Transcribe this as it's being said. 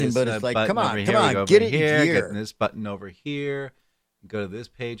but it's like, come on, get it here. Getting this button over here. Go to this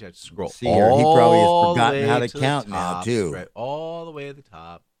page. I have to scroll. See here, he probably has forgotten how to count now too. Right, all the way at the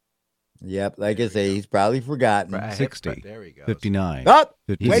top. Yep, like I say, he's probably forgotten. Right, 60, there we go. 59, Oh,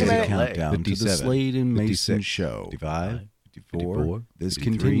 56, wait a minute. countdown to the Slade and Mayson show. 55, 54. This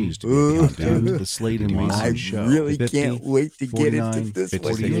continues to be a countdown to the Slade and Mayson show. I really can't wait to get into this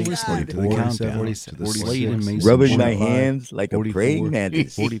one. You're listening to the countdown to the Slade and Mason rubbing show. my hands like a praying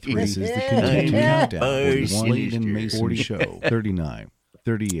mantis. 43. This is the continued countdown for the Slade and Mason show. 39.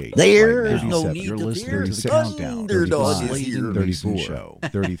 38. There's no need You're to listening fear. to the countdown. underdog 35. is here. 34. Show.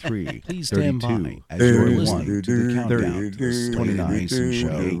 33. Please stand by as you're listening to the countdown to the 29 Mason show.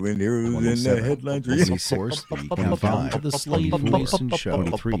 27. Resource 3. Countdown to the Slade and Mason show.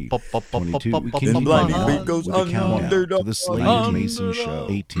 23. 22. We continue on goes with the countdown to the Slade and Mason show.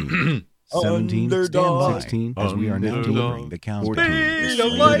 18. 17, stand by, 16, as we are now delivering the countdown to the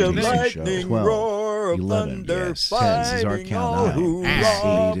Slade and Mason show. 12, 11, yes, 10, this is our countdown.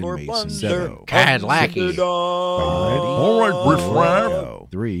 Slade and Mason, 7, Cadillac-y. 5, all right, riff-raff,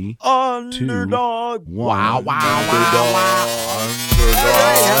 3, 2, 1. Wow. Oh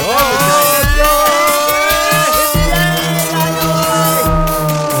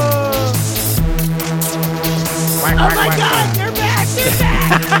my God, they're back!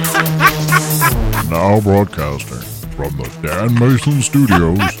 Now broadcasting from the Dan Mason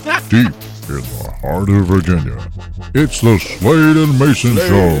Studios, deep in the heart of Virginia. It's the Slade and Mason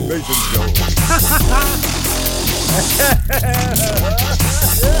Show.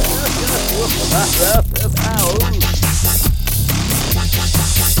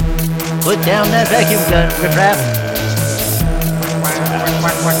 Put down that vacuum gun, riff-raff.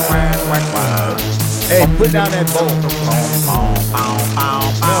 Hey, put down that bowl.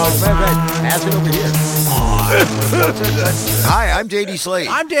 No, pass it over here. Hi, I'm J.D. Slade.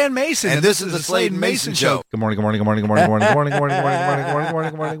 I'm Dan Mason, and this is the Slade and Mason Show. Good morning, good morning, good morning, good morning, good morning, good morning, good morning, good morning,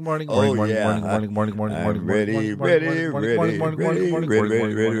 good morning, good morning, good morning, Oh, yeah. morning, morning, morning, morning, Ready.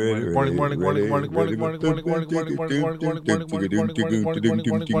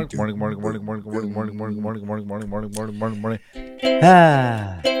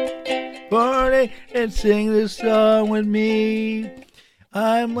 Party and sing this song with me.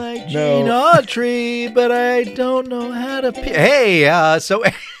 I'm like Gene Autry, but I don't know how to. Hey, so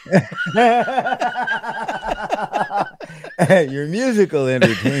Your musical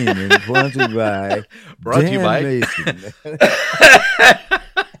entertainment sponsored by brought to you Dan by Mason.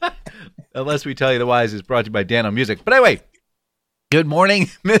 Unless we tell you otherwise, it's brought to you by Dan on Music. But anyway, good morning,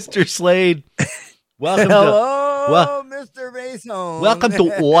 Mr. Slade. Welcome Hello, Mr. Mayson. Welcome to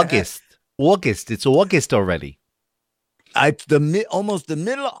August. It's August already. It's almost the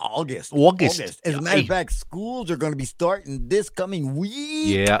middle of August. As a matter of fact, schools are going to be starting this coming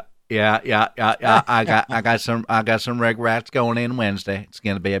week. Yeah. I got some reg rats going in Wednesday. It's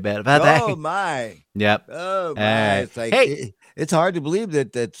going to be a bit of a day. Oh my. Yep. Oh my. It's like it's hard to believe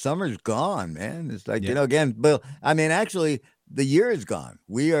that summer's gone, man. It's like, again, but I mean, actually, the year is gone.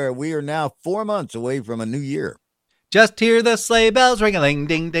 We are now 4 months away from a new year. Just hear the sleigh bells ring-a-ling,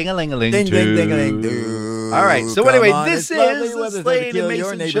 ding-ding-a-ling-a-ling, ding, ding, ding-a-ling, doo. All right, so anyway, this is the Slade Slade and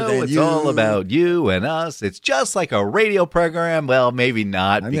Mason Show. It's all about you and us. It's just like a radio program. Well, maybe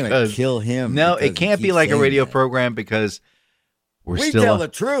not. I'm going to kill him. No, it can't be like a radio program because we still tell the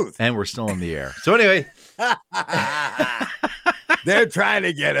truth. And we're still in the air. So anyway. They're trying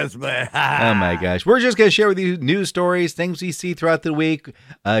to get us, man. Oh, my gosh. We're just going to share with you news stories, things we see throughout the week.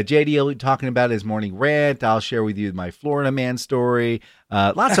 JD will be talking about his morning rant. I'll share with you my Florida man story.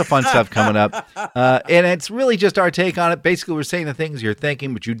 Lots of fun stuff coming up. And it's really just our take on it. Basically, we're saying the things you're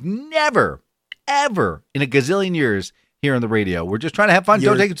thinking, but you'd never, ever in a gazillion years hear on the radio. We're just trying to have fun.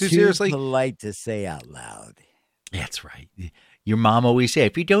 Don't take it too seriously. Polite to say out loud. That's right. Your mom always said,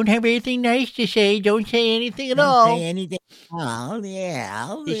 if you don't have anything nice to say, don't say anything at all. Don't say anything. Oh,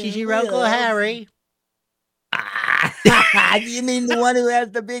 yeah. This is your Uncle Harry. You mean the one who has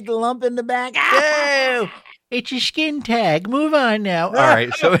the big lump in the back? No, it's a skin tag. Move on now. All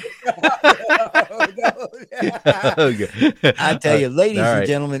right. So I tell you, ladies and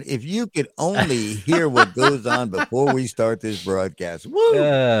gentlemen, if you could only hear what goes on before we start this broadcast.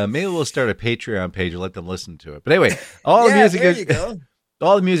 Woo! Maybe we'll start a Patreon page and let them listen to it. But anyway, all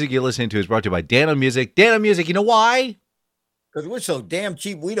the music you're listening to is brought to you by Dan on Music. Dan on Music, you know why? Because we're so damn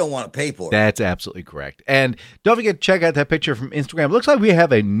cheap, we don't want to pay for it. That's absolutely correct. And don't forget to check out that picture from Instagram. It looks like we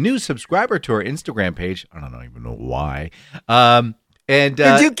have a new subscriber to our Instagram page. I don't even know why. And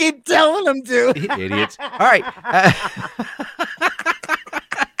you keep telling them to. Idiots. All right.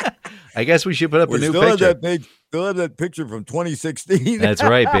 I guess we should put up a new still picture. Still have that picture from 2016. That's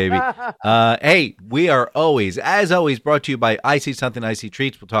right, baby. Hey, we are always, as always, brought to you by Icy Something Icy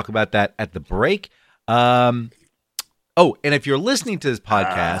Treats. We'll talk about that at the break. And if you're listening to this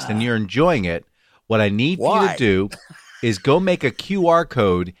podcast and you're enjoying it, what I need for you to do is go make a QR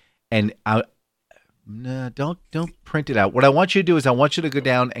code and don't print it out. What I want you to do is I want you to go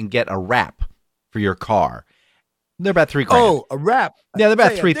down and get a wrap for your car. They're about $3,000. Oh, a wrap. Yeah, they're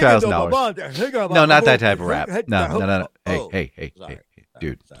about $3,000. No, not that type of wrap. No. Hey,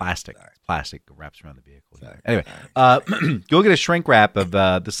 dude, plastic. It's plastic wraps around the vehicle. Anyway, go get a shrink wrap of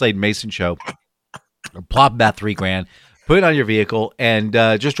the Slade Mayson Show. Plop about $3,000. Put it on your vehicle and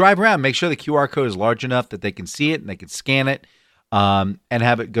just drive around. Make sure the QR code is large enough that they can see it and they can scan it, and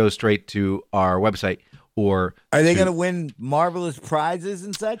have it go straight to our website. Or are they going to win marvelous prizes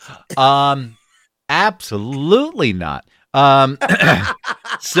and such? Absolutely not.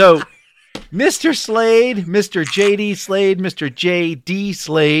 So, Mr. Slade, Mr. JD Slade, Mr. JD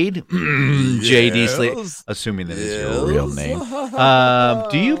Slade, JD Slade, assuming that is your real name.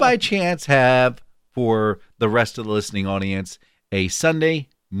 Do you by chance have, for the rest of the listening audience, a Sunday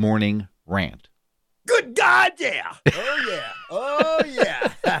morning rant? Good God, yeah. Oh,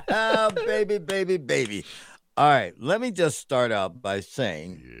 yeah. Baby. All right, let me just start out by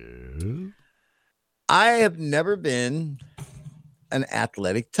saying I have never been an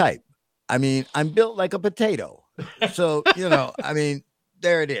athletic type. I mean, I'm built like a potato. So,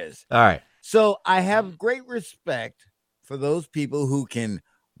 there it is. All right. So I have great respect for those people who can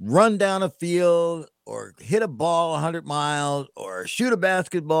run down a field or hit a ball 100 miles or shoot a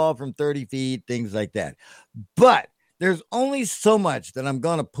basketball from 30 feet, things like that. But there's only so much that I'm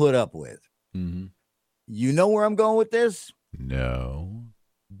going to put up with. Mm-hmm. You know where I'm going with this? No.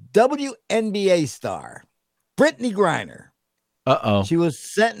 WNBA star Brittany Griner. Uh-oh. She was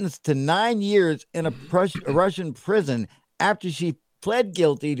sentenced to 9 years in a Russian prison after she pled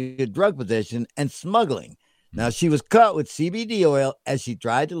guilty to drug possession and smuggling. Now, she was caught with CBD oil as she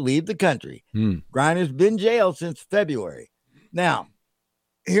tried to leave the country. Griner's been jailed since February. Now,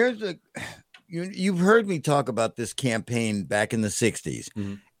 you've heard me talk about this campaign back in the 60s.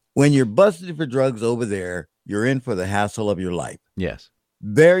 Mm-hmm. When you're busted for drugs over there, you're in for the hassle of your life. Yes.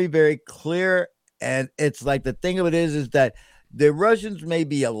 Very, very clear. And it's like the thing of it is that the Russians may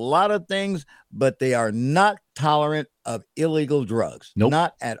be a lot of things, but they are not tolerant of illegal drugs. Nope.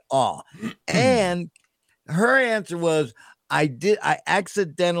 Not at all. And her answer was, I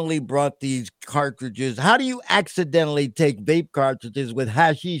accidentally brought these cartridges. How do you accidentally take vape cartridges with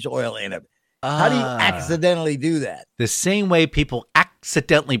hashish oil in it? How do you accidentally do that? The same way people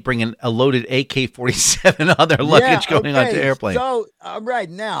accidentally bring in a loaded AK-47 on their luggage going onto airplanes. So, right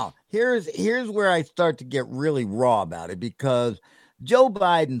now, here's where I start to get really raw about it, because Joe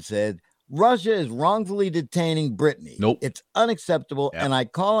Biden said Russia is wrongfully detaining Brittany. Nope. It's unacceptable, and I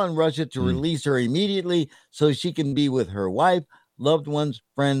call on Russia to release her immediately so she can be with her wife, loved ones,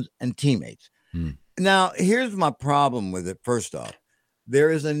 friends, and teammates. Now, here's my problem with it. First off,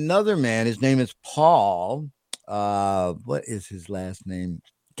 there is another man. His name is Paul. What is his last name?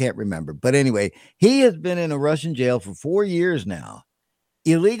 Can't remember. But anyway, he has been in a Russian jail for 4 years now,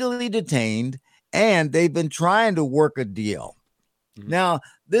 illegally detained, and they've been trying to work a deal. Now,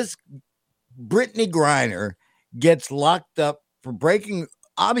 this Brittany Griner gets locked up for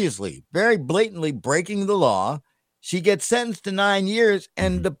obviously, very blatantly breaking the law. She gets sentenced to 9 years,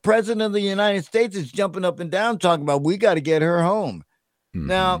 and the president of the United States is jumping up and down talking about, we got to get her home.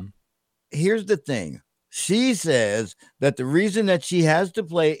 Now, here's the thing. She says that the reason that she has to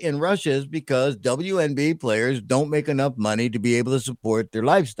play in Russia is because WNBA players don't make enough money to be able to support their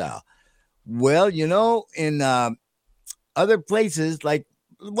lifestyle. Well, in other places like,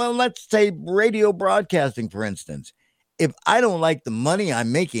 let's say radio broadcasting, for instance, if I don't like the money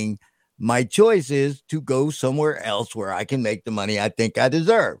I'm making, my choice is to go somewhere else where I can make the money I think I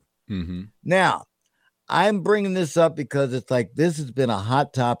deserve. Now, I'm bringing this up because it's like this has been a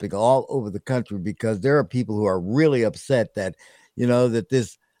hot topic all over the country, because there are people who are really upset that, that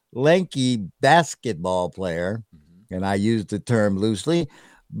this lanky basketball player, and I use the term loosely,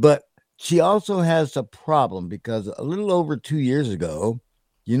 but she also has a problem because a little over 2 years ago,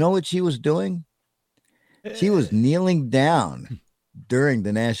 you know what she was doing? She was kneeling down during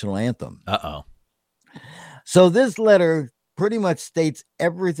the national anthem. Uh-oh. So this letter pretty much states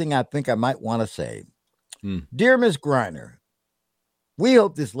everything I think I might want to say. Dear Miss Griner, we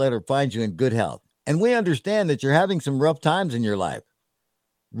hope this letter finds you in good health, and we understand that you're having some rough times in your life.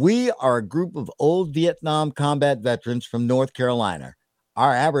 We are a group of old Vietnam combat veterans from North Carolina.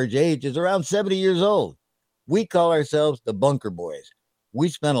 Our average age is around 70 years old. We call ourselves the Bunker Boys. we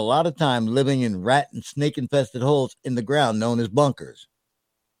spent a lot of time living in rat and snake-infested holes in the ground known as bunkers.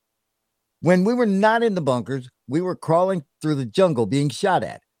 When we were not in the bunkers, we were crawling through the jungle being shot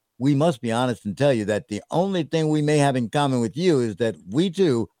at. We must be honest and tell you that the only thing we may have in common with you is that we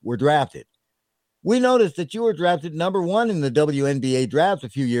too were drafted. We noticed that you were drafted number 1 in the WNBA draft a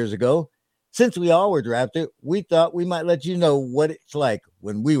few years ago. Since we all were drafted, we thought we might let you know what it's like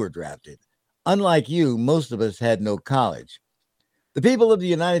when we were drafted. Unlike you, most of us had no college. The people of the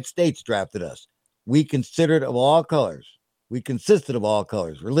United States drafted us. We consisted of all colors,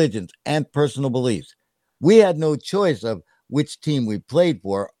 religions, and personal beliefs. We had no choice of which team we played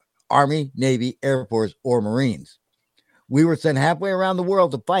for, Army, Navy, Air Force, or Marines. We were sent halfway around the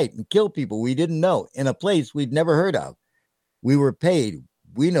world to fight and kill people we didn't know in a place we'd never heard of. We were paid,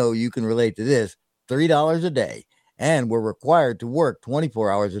 we know you can relate to this, $3 a day, and were required to work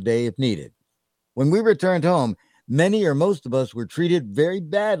 24 hours a day if needed. When we returned home, many or most of us were treated very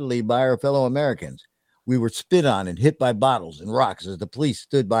badly by our fellow Americans. We were spit on and hit by bottles and rocks as the police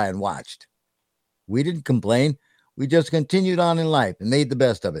stood by and watched. We didn't complain. We just continued on in life and made the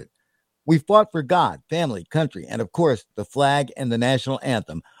best of it. We fought for God, family, country, and of course, the flag and the national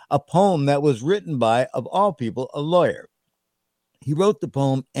anthem, a poem that was written by, of all people, a lawyer. He wrote the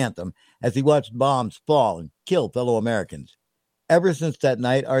poem Anthem as he watched bombs fall and kill fellow Americans. Ever since that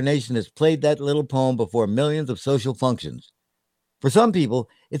night, our nation has played that little poem before millions of social functions. For some people,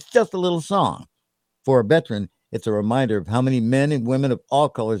 it's just a little song. For a veteran, it's a reminder of how many men and women of all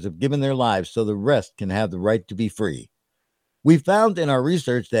colors have given their lives so the rest can have the right to be free. We found in our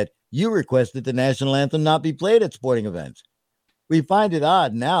research that you requested the national anthem not be played at sporting events. We find it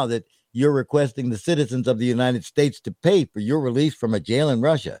odd now that you're requesting the citizens of the United States to pay for your release from a jail in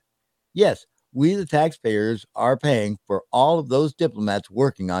Russia. Yes, we, the taxpayers, are paying for all of those diplomats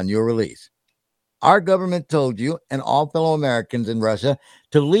working on your release. Our government told you and all fellow Americans in Russia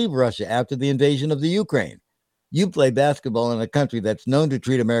to leave Russia after the invasion of the Ukraine. You play basketball in a country that's known to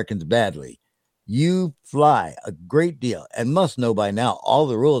treat Americans badly. You fly a great deal and must know by now all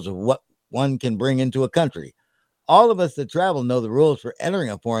the rules of what one can bring into a country. All of us that travel know the rules for entering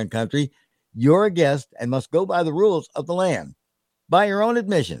a foreign country. You're a guest and must go by the rules of the land. By your own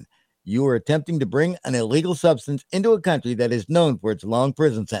admission, you are attempting to bring an illegal substance into a country that is known for its long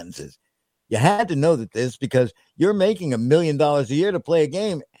prison sentences. You had to know that this because you're making $1 million a year to play a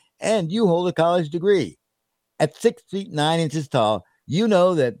game and you hold a college degree. At 6 feet 9 inches tall, you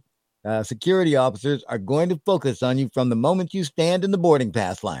know that security officers are going to focus on you from the moment you stand in the boarding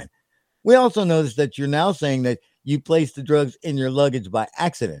pass line. We also noticed that you're now saying that you placed the drugs in your luggage by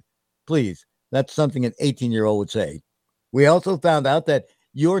accident. Please, that's something an 18-year-old would say. We also found out that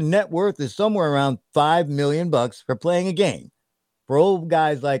your net worth is somewhere around $5 million for playing a game. For old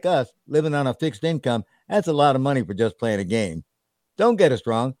guys like us living on a fixed income, that's a lot of money for just playing a game. Don't get us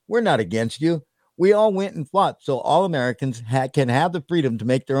wrong. We're not against you. We all went and fought so all Americans can have the freedom to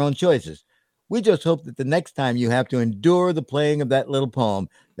make their own choices. We just hope that the next time you have to endure the playing of that little poem,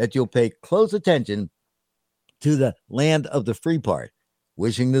 that you'll pay close attention to the land of the free part.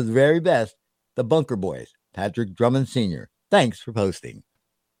 Wishing the very best, the Bunker Boys, Patrick Drummond Sr. Thanks for posting.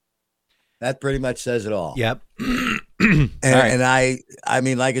 That pretty much says it all. Yep. And I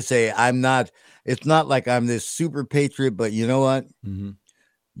mean, like I say, it's not like I'm this super patriot, but you know what? Mm-hmm.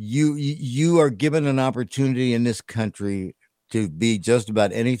 You are given an opportunity in this country to be just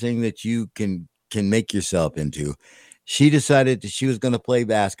about anything that you can make yourself into. She decided that she was going to play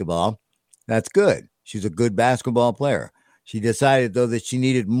basketball. That's good. She's a good basketball player. She decided, though, that she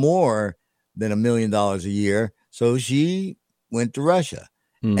needed more than $1 million a year. So she went to Russia.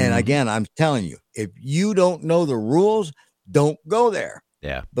 Mm-hmm. And again, I'm telling you, if you don't know the rules, don't go there.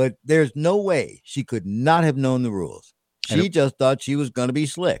 Yeah. But there's no way she could not have known the rules. She just thought she was going to be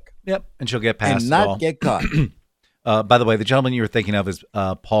slick. Yep. And she'll get past and not get caught. By the way, the gentleman you were thinking of is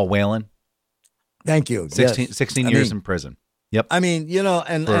Paul Whelan. Thank you. 16 years in prison. Yep. I mean, you know,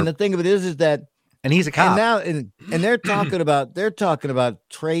 and the thing of it is that, and he's a cop. And they're talking about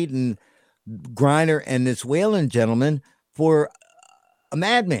trading Griner and this Whelan gentleman for a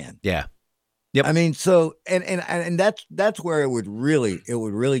madman. Yeah. Yep. I mean, so and that's where it would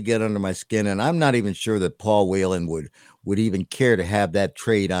really get under my skin. And I'm not even sure that Paul Whelan would even care to have that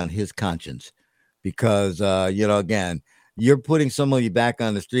trade on his conscience, because you know, again, you're putting somebody back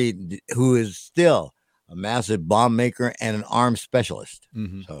on the street who is still a massive bomb maker and an arms specialist.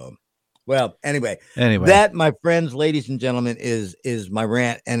 Mm-hmm. So, well, anyway, that, my friends, ladies and gentlemen, is my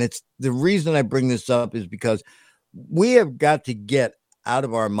rant. And it's the reason I bring this up is because we have got to get out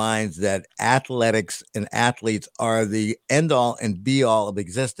of our minds that athletics and athletes are the end all and be all of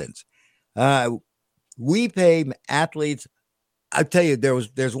existence. We pay athletes I tell you,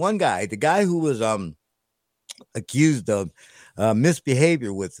 there's one guy, the guy who was accused of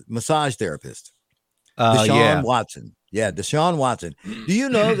misbehavior with massage therapist, Deshaun Watson. Yeah, Deshaun Watson. Do you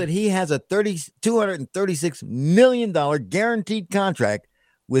know that he has a $236 million guaranteed contract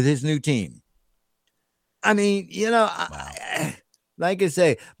with his new team? I mean, like I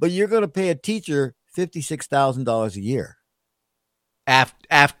say, but you're going to pay a teacher $56,000 a year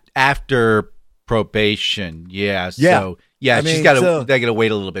after probation. Yeah. So they got to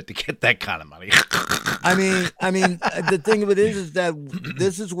wait a little bit to get that kind of money. I mean, the thing of it is that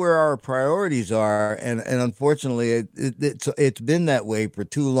this is where our priorities are, and unfortunately, it's been that way for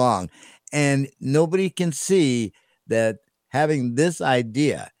too long, and nobody can see that having this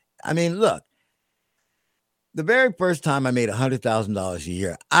idea. I mean, look, the very first time I made $100,000 a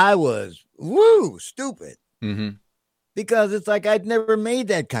year, I was stupid, because it's like I'd never made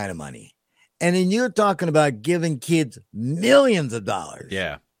that kind of money, and then you're talking about giving kids millions of dollars,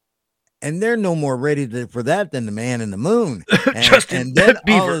 and they're no more ready for that than the man in the moon. And then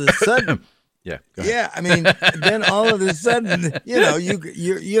all of a sudden, I mean, then all of a sudden,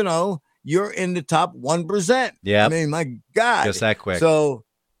 you're in the top 1%. Yeah, I mean, my God, just that quick. So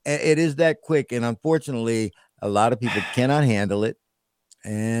it is that quick, and unfortunately, a lot of people cannot handle it,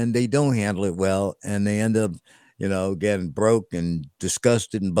 and they don't handle it well, and they end up, getting broke and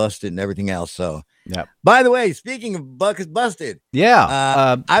disgusted and busted and everything else. So, by the way, speaking of buckets busted,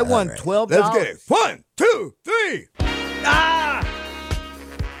 I won $12. Let's get it. 1, 2, 3.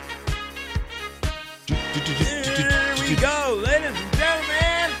 Here we go, ladies and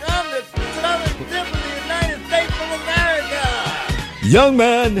gentlemen, from the southern tip of the United States of America. Young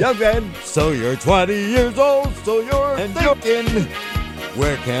man, so you're 20 years old, so you're thinking,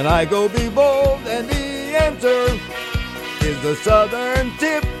 where can I go be bold? And the answer is the southern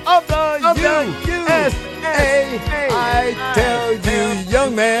tip of the USA. I tell you,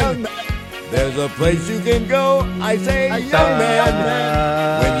 young man, there's a place you can go. I say, young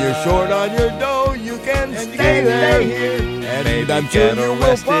man, when you're short on your dough, you can stay there. And I'm sure you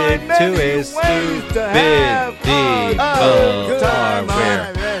will find many ways to have a good time.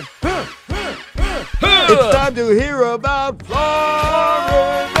 It's time to hear about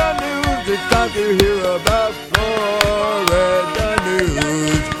Florida news. It's time to hear about Florida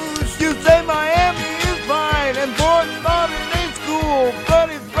news. You say Miami is fine and Fort Lauderdale school, but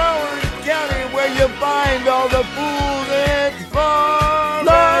it's Broward County where you find all the fools. It's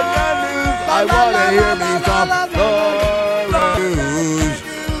Florida news. I want to hear me some Florida news.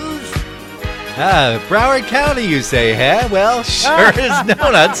 Broward County, you say, huh? Well, sure is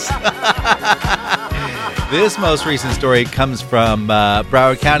donuts. This most recent story comes from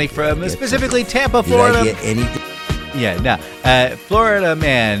Broward County, from specifically Tampa, Florida. Did I get anything? Yeah, no. Florida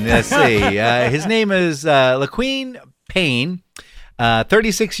man, let's see. His name is LaQueen Payne,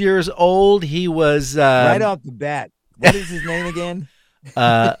 36 years old. He was... right off the bat, what is his name again?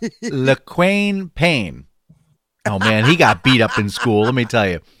 LaQueen Payne. Oh, man, he got beat up in school, let me tell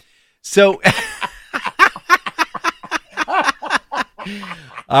you. So...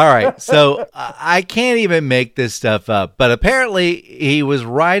 All right, so I can't even make this stuff up, but apparently he was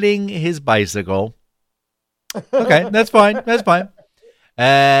riding his bicycle. Okay, that's fine. That's fine.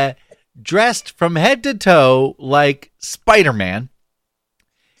 Dressed from head to toe like Spider-Man,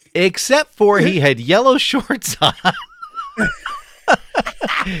 except for he had yellow shorts on.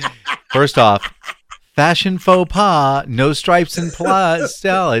 First off, fashion faux pas, no stripes and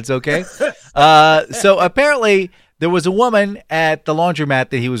salads, okay? So apparently... there was a woman at the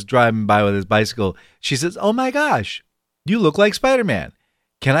laundromat that he was driving by with his bicycle. She says, "Oh my gosh, you look like Spider-Man.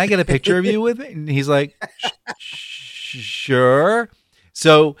 Can I get a picture of you with me?" And he's like, "Sure."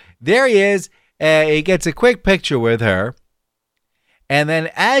 So there he is. He gets a quick picture with her. And then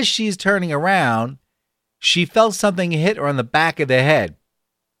as she's turning around, she felt something hit her on the back of the head.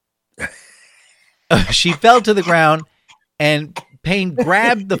 She fell to the ground, and Payne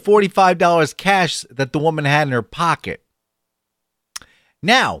grabbed the $45 cash that the woman had in her pocket.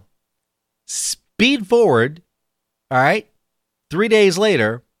 Now, speed forward, all right, 3 days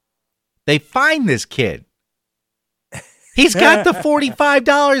later, they find this kid. He's got the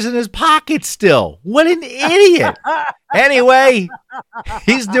 $45 in his pocket still. What an idiot. Anyway,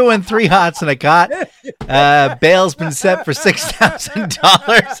 he's doing 3 hots and a cot. Bail's been set for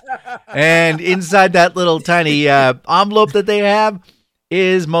 $6,000. And inside that little tiny envelope that they have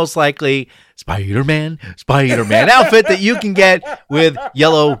is most likely Spider-Man outfit that you can get with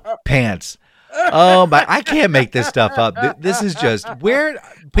yellow pants. Oh, my, I can't make this stuff up. This is just where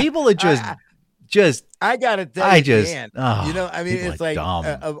people are I gotta tell I you, just, Dan, oh, you know, I mean, people it's are like dumb.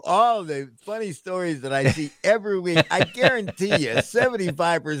 of all the funny stories that I see every week, I guarantee you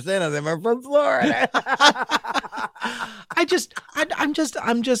 75% of them are from Florida.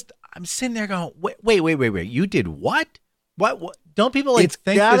 I'm sitting there going, wait. You did what? What? Don't people like It's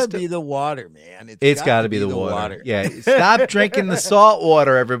think gotta this? be the water, man. It's got to be the water. Yeah. Stop drinking the salt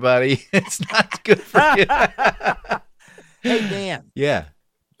water, everybody. It's not good for you. Hey, Dan. Yeah.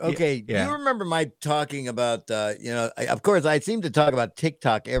 Okay, Yeah. do you remember my talking about, of course, I seem to talk about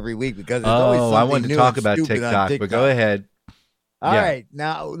TikTok every week because there's always something I wanted to new talk and about stupid on TikTok, but go ahead. All Yeah. right.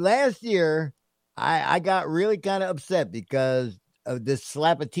 Now, last year, I got really kind of upset because of this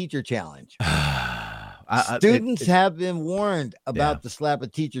Slap a Teacher challenge. Students have been warned about the Slap a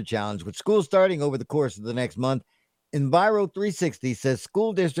Teacher challenge, with school starting over the course of the next month. Enviro 360 says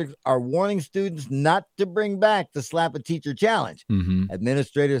school districts are warning students not to bring back the Slap a Teacher challenge. Mm-hmm.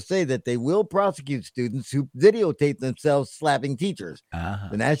 Administrators say that they will prosecute students who videotape themselves slapping teachers. Uh-huh.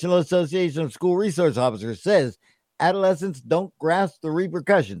 The National Association of School Resource Officers says adolescents don't grasp the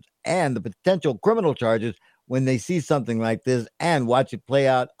repercussions and the potential criminal charges when they see something like this and watch it play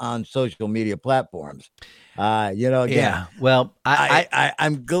out on social media platforms. Again, Yeah. Well,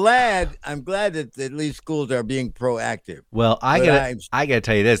 I'm glad that at least schools are being proactive. Well, I gotta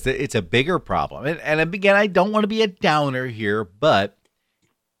tell you this: it's a bigger problem, and again, I don't want to be a downer here, but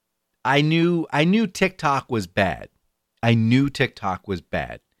I knew TikTok was bad. I knew TikTok was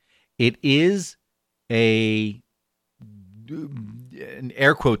bad. It is an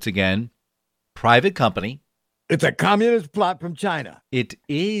air quotes again, private company. It's a communist plot from China. It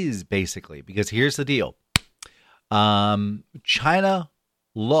is basically, because here's the deal. China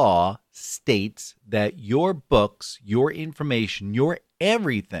law states that your books, your information, your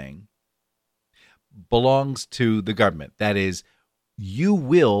everything belongs to the government. That is, you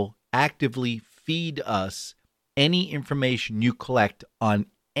will actively feed us any information you collect on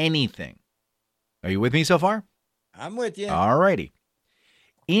anything. Are you with me so far? I'm with you. All righty.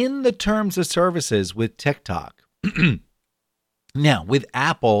 In the terms of services with TikTok, now with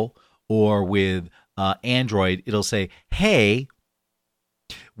Apple or with Android, it'll say, "Hey,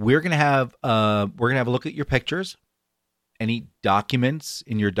 we're gonna have a look at your pictures, any documents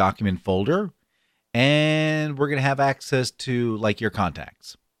in your document folder, and we're gonna have access to like your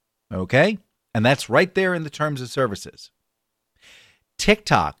contacts." Okay, and that's right there in the terms of services.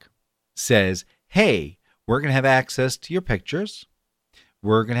 TikTok says, "Hey, we're gonna have access to your pictures.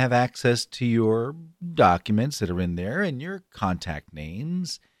 We're going to have access to your documents that are in there and your contact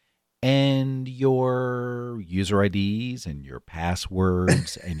names and your user IDs and your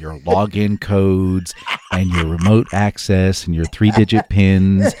passwords and your login codes and your remote access and your 3-digit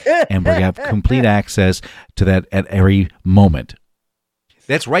pins. And we're going to have complete access to that at every moment."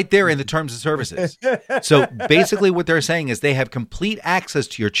 That's right there in the terms of services. So basically what they're saying is they have complete access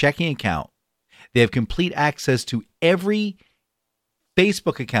to your checking account. They have complete access to every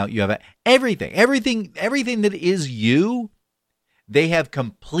Facebook account you have, everything that is you, they have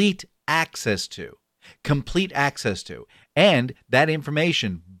complete access to, and that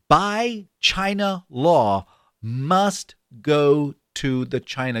information by China law must go to the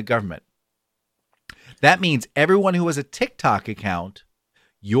China government. That means everyone who has a TikTok account,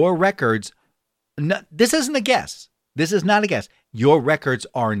 your records, this isn't a guess. This is not a guess. Your records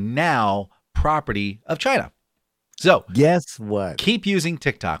are now property of China. So guess what? Keep using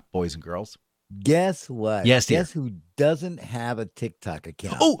TikTok, boys and girls. Guess what? Yes, dear. Guess who doesn't have a TikTok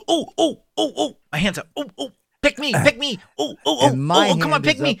account? Oh, my hands up. Oh, pick me. Oh, and my come on, hand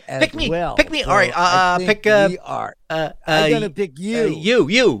pick is me. up Pick as me. well. Pick me. So All right, I think pick we are. I'm gonna pick you.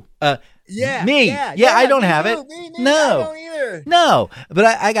 You. Yeah. Me. Yeah, I don't have it. Me, No. I don't either. No, but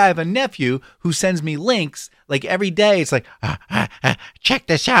I have a nephew who sends me links like every day. It's like, check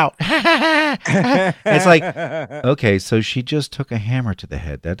this out. It's like, okay, so she just took a hammer to the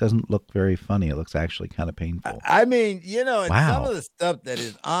head. That doesn't look very funny. It looks actually kind of painful. I mean, and Wow. some of the stuff that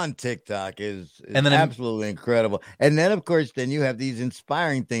is on TikTok is And then absolutely incredible. And then, of course, you have these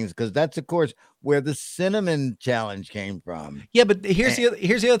inspiring things, because that's, of course, where the cinnamon challenge came from. Yeah, but here's the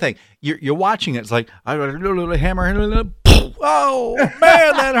other thing. You're watching it. It's like, I got a little hammer. Oh man,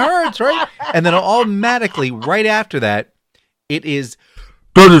 that hurts, right? And then automatically, right after that, it is.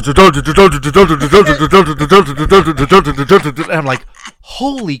 And I'm like,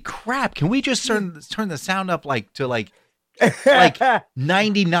 holy crap! Can we just turn the sound up to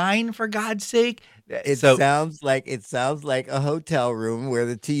 99 for God's sake? It sounds like a hotel room where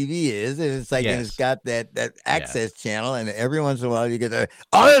the TV is, and it's like, and it's got that access channel, and every once in a while you get the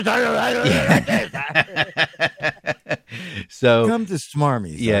So come to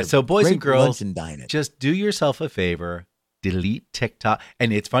Smarmies. Yeah. So boys and Great girls, lunch and dine it. just do yourself a favor. Delete TikTok.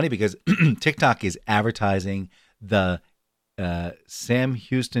 And it's funny because TikTok is advertising the Sam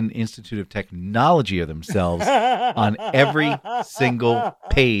Houston Institute of Technology of themselves on every single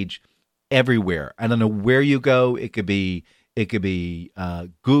page, everywhere. I don't know where you go. It could be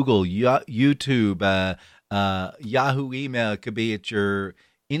Google, YouTube, Yahoo email. It could be at your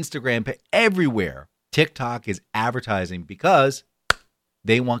Instagram page. Everywhere, TikTok is advertising because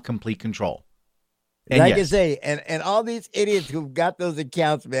they want complete control. And like yes, I say, and all these idiots who've got those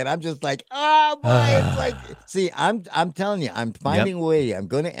accounts, man, I'm just like, oh boy, it's like, see, I'm telling you, I'm finding a way. I'm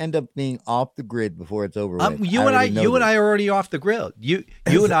going to end up being off the grid before it's over with. you and I are already off the grill. You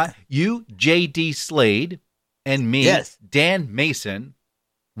and I, you, JD Slade, and me, Yes. Dan Mayson,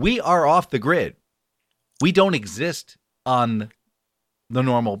 we are off the grid. We don't exist on the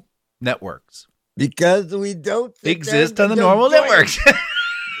normal networks. because we don't sit Exist there on the and normal go, "Join." networks.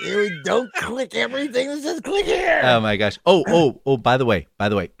 We don't click everything that says click here. Oh my gosh. Oh, by the way.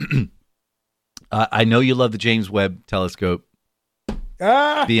 I know you love the James Webb Telescope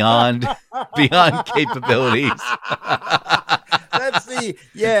beyond capabilities. Let's see.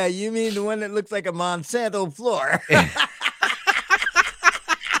 Yeah, you mean the one that looks like a Monsanto floor.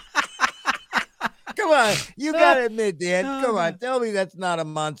 Come on. You got to admit, Dan. Come on. Tell me that's not a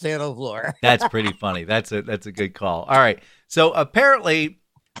Monsanto floor. That's pretty funny. That's a good call. All right. So apparently,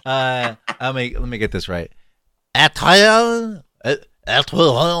 let me get this right. Wait, hold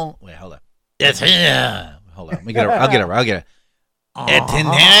on. It's here. Hold on. Let me get it. I'll get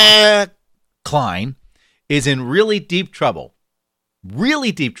it. Klein is in really deep trouble.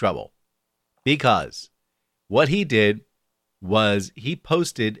 Really deep trouble. Because what he did was he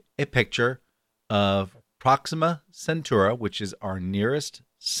posted a picture of Proxima Centauri, which is our nearest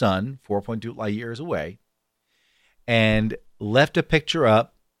sun, 4.2 light years away, and left a picture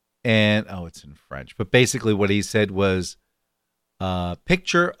up. And it's in French, but basically what he said was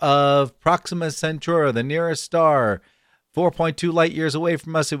picture of Proxima Centauri, the nearest star, 4.2 light years away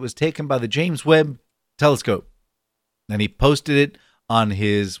from us. It was taken by the James Webb Telescope. And he posted it on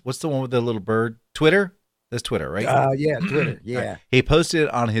his, what's the one with the little bird? Twitter? That's Twitter, right? Yeah, Twitter. Yeah. He posted it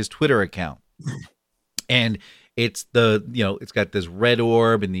on his Twitter account. And it's it's got this red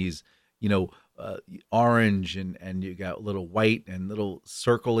orb and these, orange and you got little white and little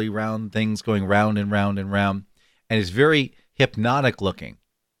circly round things going round and round and round. And it's very hypnotic looking.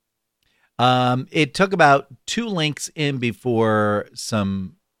 It took about 2 links in before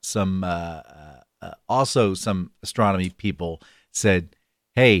some astronomy people said,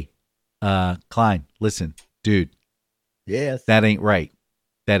 "Hey, Klein, listen, dude, Yes. that ain't right.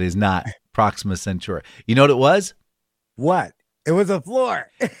 That is not Proxima Centauri." You know what it was? What? It was a floor.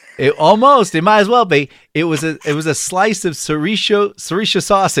 It almost. It might as well be. It was a slice of Sriracha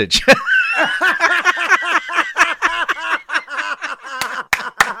sausage.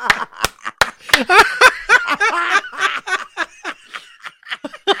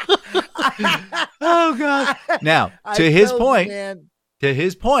 Oh God! Now, to his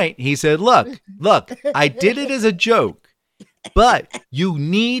point, he said, "Look, I did it as a joke, but you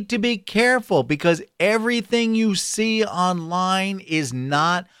need to be careful because everything you see online is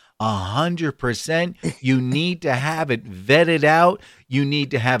not 100%. You need to have it vetted out. You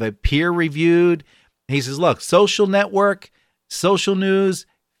need to have it peer reviewed." He says, "Look, social network, social news,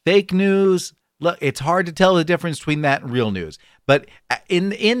 fake news. Look, it's hard to tell the difference between that and real news. But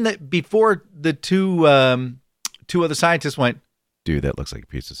before the two other scientists went, dude, that looks like a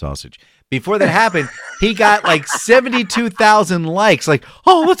piece of sausage. Before that happened, he got like 72,000 likes. Like,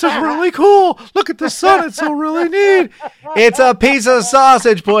 oh, this is really cool. Look at the sun. It's so really neat. It's a piece of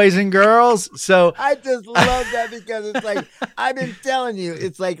sausage, boys and girls. So I just love that because it's like, I've been telling you,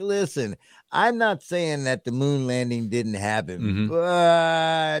 it's like, listen, I'm not saying that the moon landing didn't happen,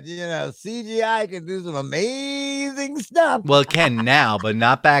 but, CGI can do some amazing stuff. Well, it can now, but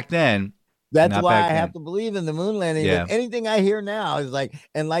not back then. That's why I have to believe in the moon landing. Yeah. Anything I hear now is like,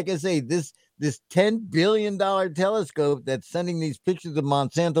 and like I say, this $10 billion telescope that's sending these pictures of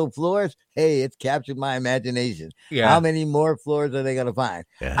Monsanto floors, hey, it's captured my imagination. Yeah. How many more floors are they going to find?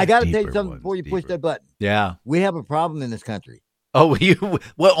 Yeah, I got to tell you something before you push that button. Yeah. We have a problem in this country. Oh,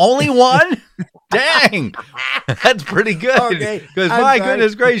 only one? Dang. That's pretty good. Okay. Because my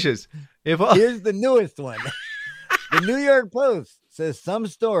goodness gracious. Here's the newest one. The New York Post says some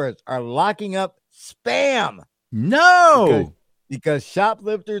stores are locking up spam. No. Because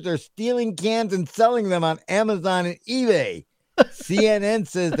shoplifters are stealing cans and selling them on Amazon and eBay. CNN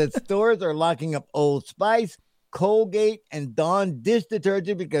says that stores are locking up Old Spice, Colgate and Dawn dish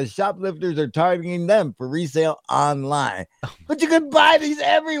detergent because shoplifters are targeting them for resale online. But you can buy these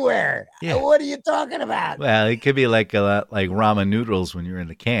everywhere. Yeah. What are you talking about? Well, it could be like ramen noodles when you're in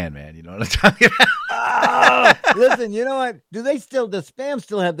the can, man. You know what I'm talking about? Oh, listen, you know what? Does Spam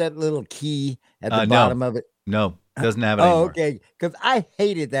still have that little key at the bottom of it? No, doesn't have it anymore. Okay, because I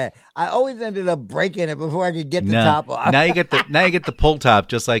hated that. I always ended up breaking it before I could get the top off. Now you get the pull top,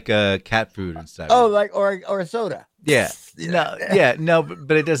 just like cat food and stuff. Oh, like or a soda. Yeah. No,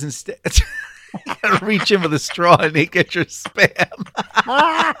 but it doesn't stay. You gotta reach in with a straw and you get your Spam.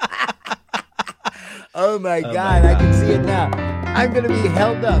 Oh my God, I can see it now. I'm gonna be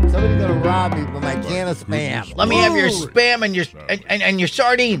held up. Somebody's gonna rob me for my can of Spam. Let me have your Spam and your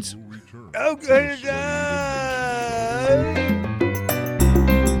sardines. Okay,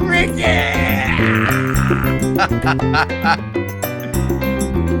 Ricky!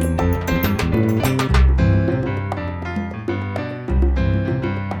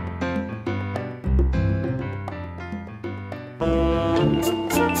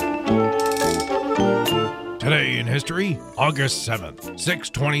 Today in history, August 7th,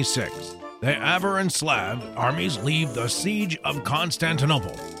 626. The Avar and Slav armies leave the siege of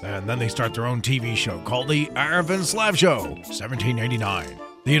Constantinople, and then they start their own TV show called the Avar and Slav Show, 1789.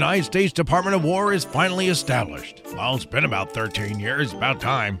 The United States Department of War is finally established. Well, it's been about 13 years, about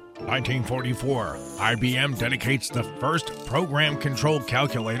time. 1944, IBM dedicates the first program control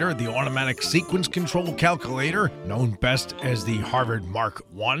calculator, the automatic sequence control calculator, known best as the Harvard Mark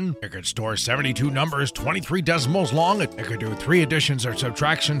I. It could store 72 numbers, 23 decimals long. It could do 3 additions or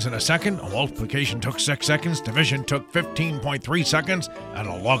subtractions in a second. A multiplication took 6 seconds, division took 15.3 seconds, and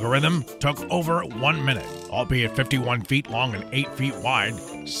a logarithm took over 1 minute. Albeit 51 feet long and 8 feet wide,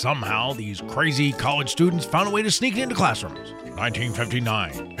 somehow these crazy college students found a way to sneak it into classrooms.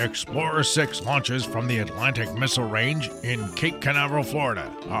 1959, Explorer 6 launches from the Atlantic Missile Range in Cape Canaveral,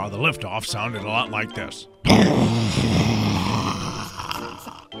 Florida. The liftoff sounded a lot like this.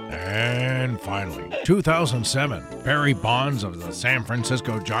 And finally, 2007, Barry Bonds of the San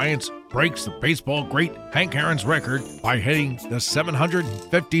Francisco Giants breaks the baseball great Hank Aaron's record by hitting the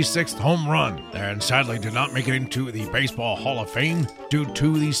 756th home run, and sadly did not make it into the Baseball Hall of Fame due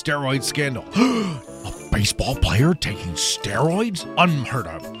to the steroid scandal. A baseball player taking steroids? Unheard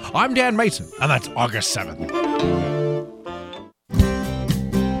of. I'm Dan Mayson, and that's August 7th.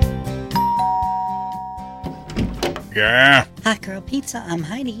 Yeah? Hot Girl Pizza, I'm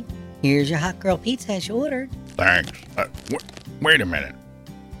Heidi. Here's your Hot Girl Pizza as you ordered. Thanks. Wait a minute.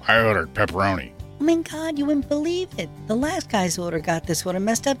 I ordered pepperoni. Oh my God, you wouldn't believe it. The last guy's order got this order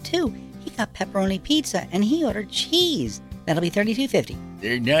messed up too. He got pepperoni pizza and he ordered cheese. That'll be $32.50.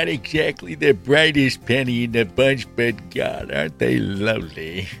 They're not exactly the brightest penny in the bunch, but God, aren't they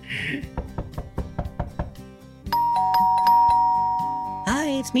lovely? Hi,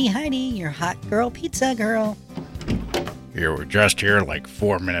 it's me, Heidi, your Hot Girl Pizza girl. You were just here like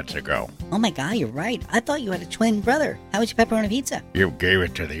 4 minutes ago. Oh my God, you're right. I thought you had a twin brother. How was your pepperoni pizza? You gave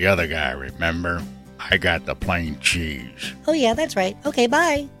it to the other guy, remember? I got the plain cheese. Oh yeah, that's right. Okay,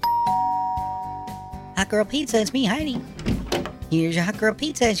 bye. Hot Girl Pizza, it's me, Heidi. Here's your Hot Girl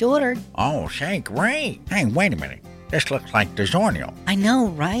Pizza as you ordered. Oh, say, great. Hey, wait a minute. This looks like DiGiorno. I know,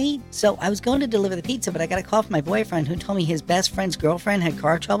 right? So I was going to deliver the pizza, but I got a call from my boyfriend who told me his best friend's girlfriend had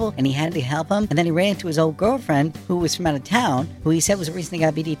car trouble and he had to help him. And then he ran into his old girlfriend who was from out of town, who he said was recently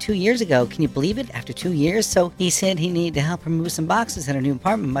got BD 2 years ago. Can you believe it? After 2 years? So he said he needed to help her move some boxes in her new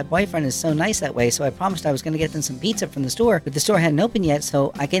apartment. My boyfriend is so nice that way, so I promised I was going to get them some pizza from the store, but the store hadn't opened yet,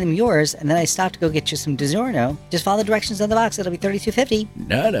 so I gave him yours, and then I stopped to go get you some DiGiorno. Just follow the directions on the box. It'll be $32.50.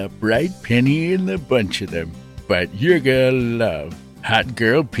 Not a bright penny in the bunch of them. But you're gonna love Hot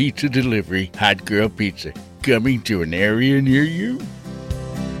Girl Pizza Delivery. Hot Girl Pizza, coming to an area near you.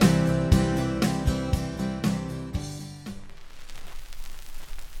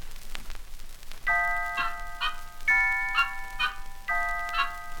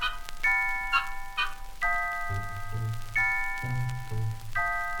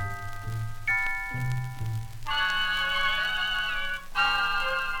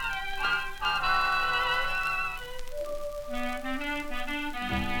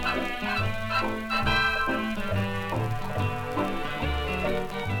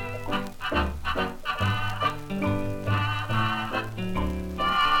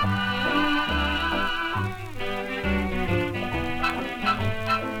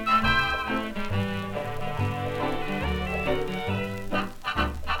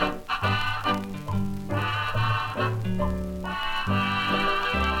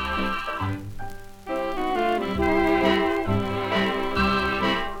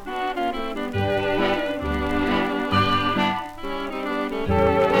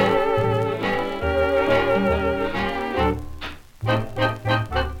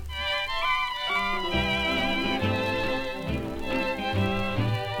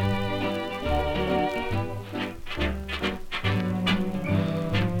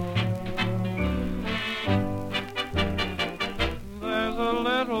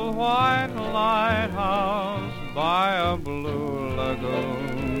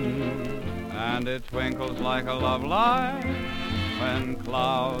 it twinkles like a love light when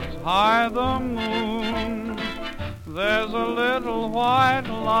clouds hide the moon. There's a little white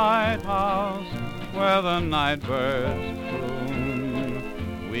lighthouse where the night birds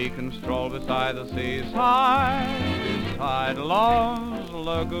croon. We can stroll beside the seaside, beside love's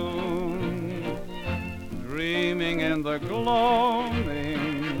lagoon, dreaming in the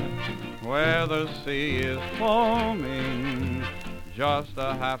gloaming where the sea is foaming. Just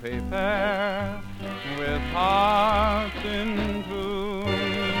a happy pair with hearts in tune.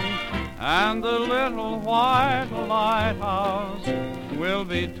 And the little white lighthouse will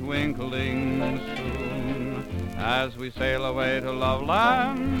be twinkling soon as we sail away to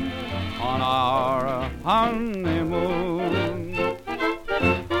Loveland on our honeymoon.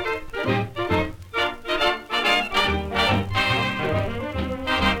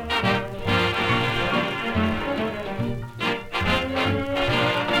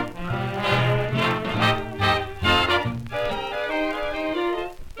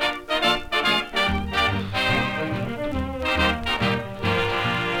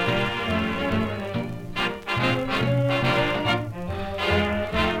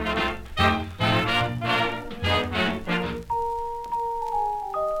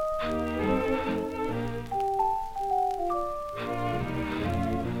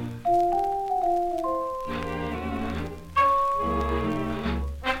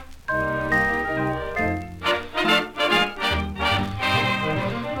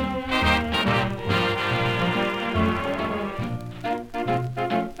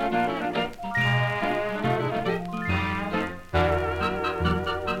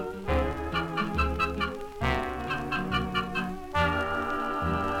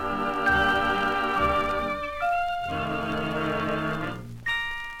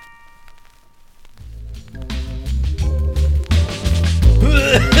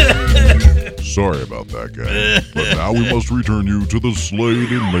 Sorry about that, guy. But now we must return you to the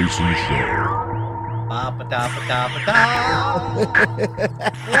Slade and Mayson show.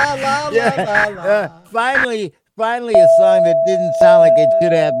 Finally a song that didn't sound like it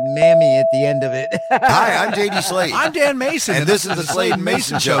should have Mammy at the end of it. Hi, I'm J.D. Slade. I'm Dan Mayson. And this is the Slade and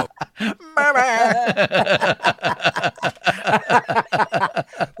Mayson show.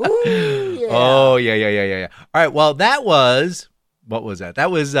 Ooh, yeah. Oh, yeah. All right, well, that was... What was that?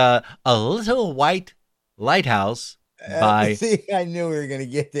 That was A Little White Lighthouse by... See, I knew we were going to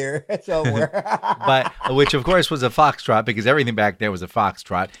get there somewhere. Which, of course, was a foxtrot because everything back there was a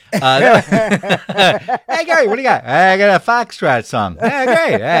foxtrot. Hey, Gary, what do you got? I got a foxtrot song.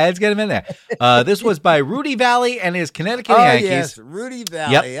 Great. Let's get him in there. This was by Rudy Valley and his Connecticut Yankees. Yes, Rudy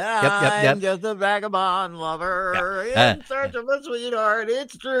Valley. Yep. I'm just a vagabond lover in search of a sweetheart.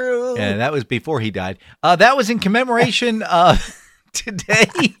 It's true. And that was before he died. That was in commemoration of today.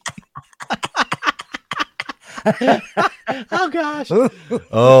 Oh, gosh.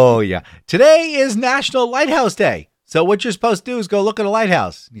 Oh, yeah. Today is National Lighthouse Day. So what you're supposed to do is go look at a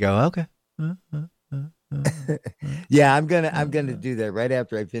lighthouse. You go, okay. Yeah, I'm gonna do that right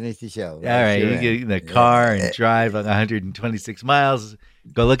after I finish the show. All right, you get in the car and drive like 126 miles.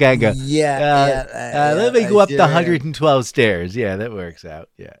 Go look at it and go. Let me go up the 112 stairs. Yeah, that works out.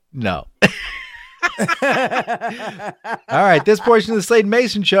 Yeah, no. All right, this portion of the Slade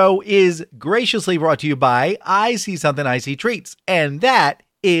Mason Show is graciously brought to you by I See Something, I See Treats, and that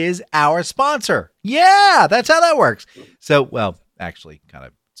is our sponsor. Yeah, that's how that works. So, well, actually, kind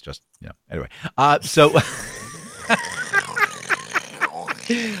of, it's just, anyway. So,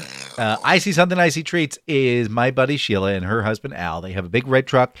 I See Something, I See Treats is my buddy Sheila and her husband Al. They have a big red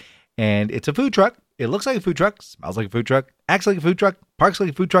truck, and it's a food truck. It looks like a food truck, smells like a food truck, acts like a food truck, parks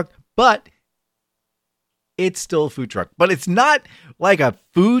like a food truck, but it's still a food truck. But it's not like a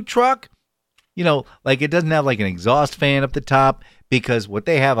food truck, like it doesn't have like an exhaust fan up the top, because what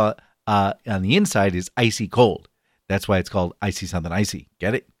they have on the inside is icy cold. That's why it's called I See Something Icy.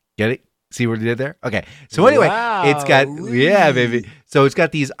 Get it? See what he did there? Okay. So anyway, It's got, baby. So it's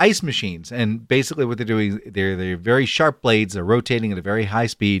got these ice machines, and basically what they're doing, they're very sharp blades. They're rotating at a very high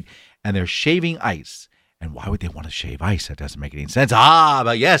speed, and they're shaving ice. And why would they want to shave ice? That doesn't make any sense.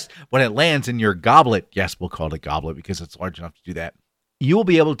 But yes, when it lands in your goblet, yes, we'll call it a goblet because it's large enough to do that. You will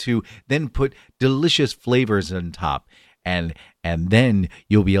be able to then put delicious flavors on top, and then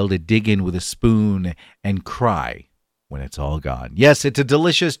you'll be able to dig in with a spoon and cry when it's all gone. Yes, it's a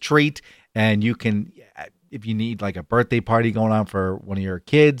delicious treat, and you can, if you need like a birthday party going on for one of your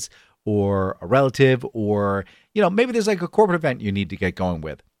kids or a relative, or maybe there's like a corporate event you need to get going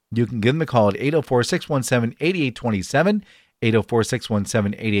with. You can give them a call at 804-617-8827,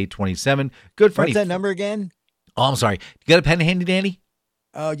 804-617-8827. Good for What's that number again? Oh, I'm sorry. You got a pen handy, Danny?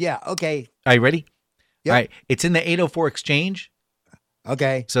 Oh, yeah. Okay. Are you ready? Yep. All right. It's in the 804 exchange.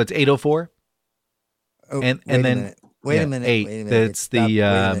 Okay. So it's 804. Oh, and wait then a minute. Wait a minute. 8. Wait a minute. That's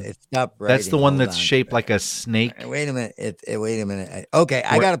It stopped writing. that's the one Hold that's on. shaped like a snake. Wait a minute. Wait a minute. Okay,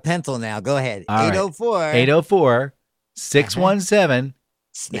 I got a pencil now. Go ahead. All right. 804. 804 617.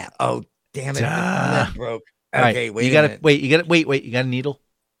 Snap. Oh, damn it. Duh. That broke. All right. Okay, wait. You gotta wait. You got a needle?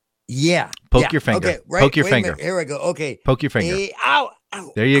 Yeah. Poke your finger. Okay, right. Poke your wait a finger. minute. Here we go. Okay. Poke your finger. Ow.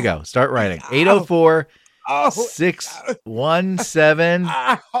 Ow. There you go. Start writing. 804 617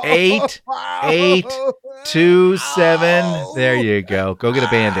 8827. There you go. Go get a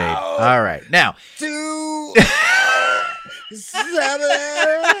Band-Aid. All right. Now. 2 7.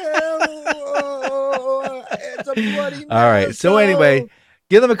 It's a bloody mess. All right. So anyway,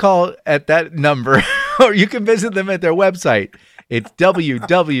 give them a call at that number, or you can visit them at their website. It's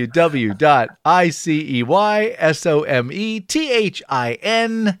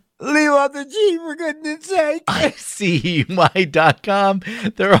www.iceysomething. Leave out the G for goodness sake. ICEY.com.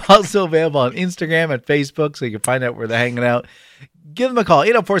 They're also available on Instagram and Facebook, so you can find out where they're hanging out. Give them a call,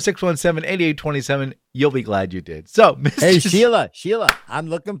 804-617-8827. You'll be glad you did. So, Hey, Sheila, I'm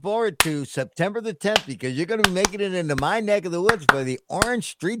looking forward to September the 10th because you're going to be making it into my neck of the woods for the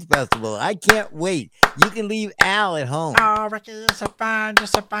Orange Street Festival. I can't wait. You can leave Al at home. Oh, Ricky, you're so fine. You're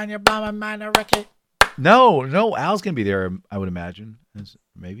so fine. You're by my mind, Ricky. No, Al's going to be there, I would imagine.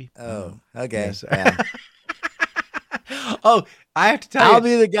 Maybe. Oh, okay. Yes. Yeah. Oh, I have to tell you. I'll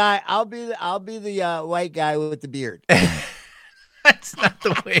be the guy. I'll be the white guy with the beard. That's not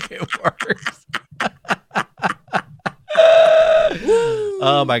the way it works.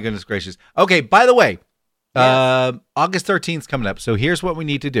 Oh, my goodness gracious. Okay, by the way, August 13th is coming up. So here's what we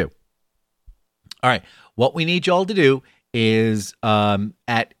need to do. All right. What we need y'all to do is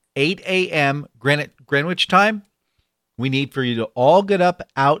at 8 a.m. Greenwich time, we need for you to all get up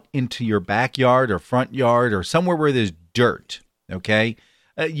out into your backyard or front yard or somewhere where there's dirt, okay?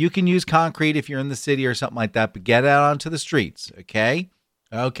 You can use concrete if you're in the city or something like that, but get out onto the streets, okay?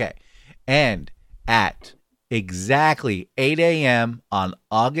 Okay. And at exactly 8 a.m. on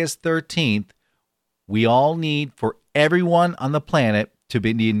August 13th, we all need for everyone on the planet to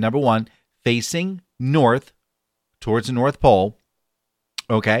be, number one, facing north towards the North Pole,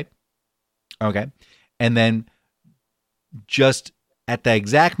 okay? Okay. And then just at the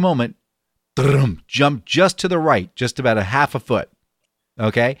exact moment, jump just to the right, just about a half a foot.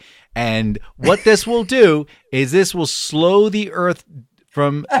 Okay. And what this will do is this will slow the earth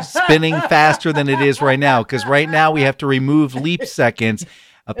from spinning faster than it is right now. Because right now we have to remove leap seconds.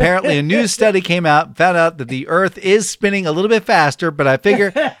 Apparently a new study came out, found out that the earth is spinning a little bit faster, but I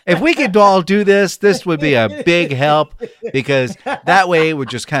figure if we could all do this would be a big help because that way it would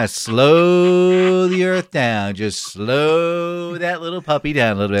just kind of slow the earth down. Just slow that little puppy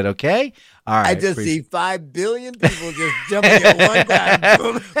down a little bit, okay? All right. I just see 5 billion people just jumping at one time.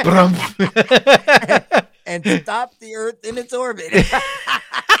 And stop the earth in its orbit.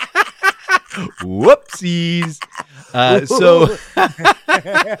 Whoopsies.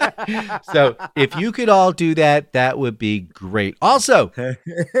 So if you could all do that, that would be great. Also,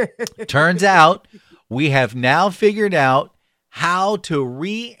 turns out we have now figured out how to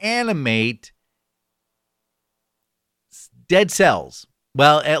reanimate dead cells.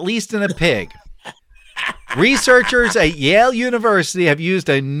 Well, at least in a pig. Researchers at Yale University have used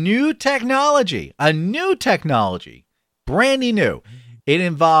a new technology, brandy new. It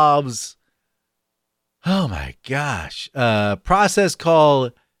involves, oh my gosh, a process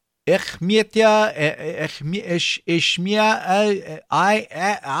called ischemia,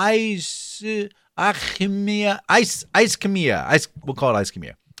 we'll call it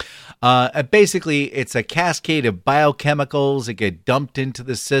ischemia. Basically, it's a cascade of biochemicals that get dumped into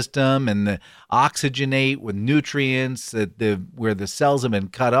the system and the oxygenate with nutrients where the cells have been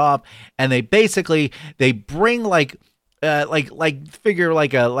cut off, and they bring an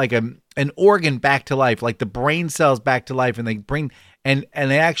organ back to life, like the brain cells back to life, and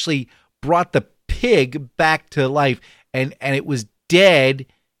they actually brought the pig back to life, and it was dead.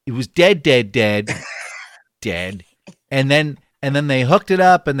 It was dead, and then they hooked it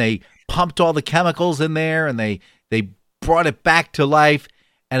up and they pumped all the chemicals in there and they brought it back to life.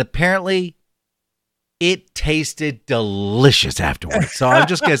 And apparently it tasted delicious afterwards. So I'm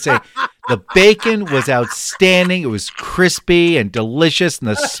just going to say The bacon was outstanding. It was crispy and delicious, and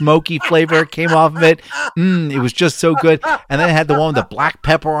the smoky flavor came off of it. It was just so good. And then it had the one with the black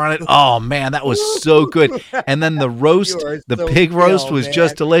pepper on it. Oh, man, that was so good. And then the roast, the pig roast was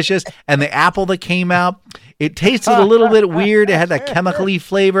just delicious. And the apple that came out, it tasted a little bit weird. It had that chemically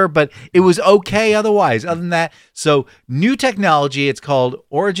flavor, but it was okay otherwise. Other than that, so new technology. It's called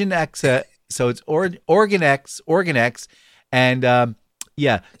Origin X. So it's Organ X. And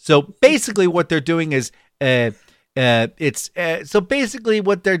yeah. So basically, what they're doing is they're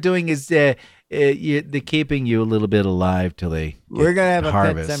keeping you a little bit alive till they. We're gonna have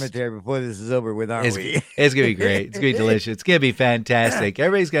harvest. a pet cemetery before this is over with, aren't we? It's gonna be great. It's gonna be delicious. It's gonna be fantastic.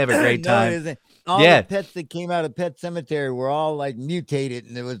 Everybody's gonna have a great time. No, all the pets that came out of Pet Cemetery were all like mutated,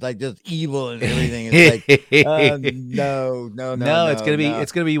 and it was like just evil and everything. It's like, no.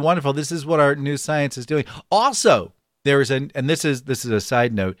 It's gonna be wonderful. This is what our new science is doing. Also, there is and this is a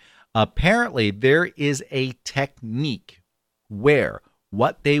side note. Apparently, there is a technique where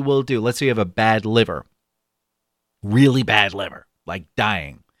what they will do. Let's say you have a bad liver, really bad liver, like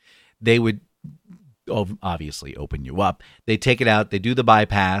dying. They would obviously open you up. They take it out. They do the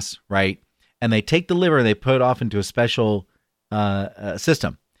bypass, right? And they take the liver and they put it off into a special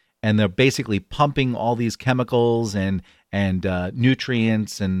system. And they're basically pumping all these chemicals and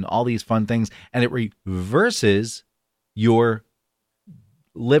nutrients and all these fun things. And it reverses your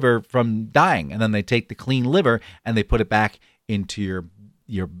liver from dying. And then they take the clean liver and they put it back into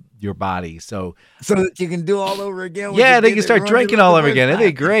your body. So that you can do all over again. Yeah, they can start drinking all over again. It'd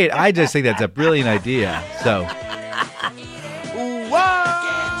be great. I just think that's a brilliant idea. So.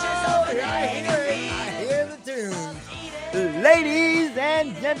 Ladies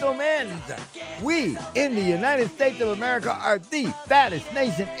and gentlemen, we in the United States of America are the fattest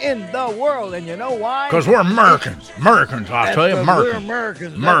nation in the world. And you know why? Because we're Americans. I'll tell you, We're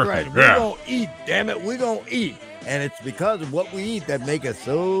Americans. That's right. Yeah. We're going to eat, damn it. We're going to eat. And it's because of what we eat that make us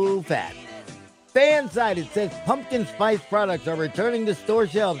so fat. Fan-sided says pumpkin spice products are returning to store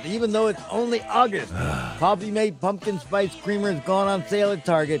shelves, even though it's only August. Coffee-made pumpkin spice creamer has gone on sale at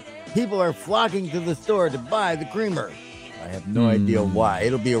Target. People are flocking to the store to buy the creamer. I have no idea why.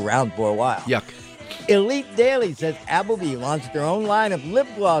 It'll be around for a while. Yuck. Elite Daily says Applebee launched their own line of lip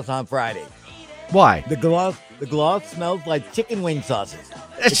gloss on Friday. Why? The gloss smells like chicken wing sauces.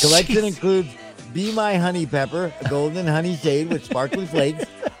 The collection includes Be My Honey Pepper, a golden honey shade with sparkly flakes,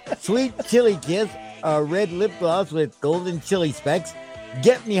 Sweet Chili Kiss, a red lip gloss with golden chili specks,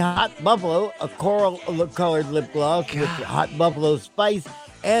 Get Me Hot Buffalo, a coral-colored lip gloss with hot buffalo spice,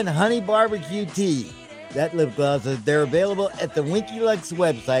 and Honey Barbecue Tea. That lip gloss, they're available at the Winky Lux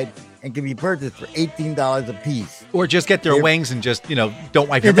website and can be purchased for $18 a piece. Or just get their wings and just, don't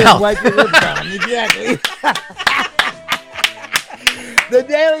wipe your Just mouth. wipe your lips down. Exactly. The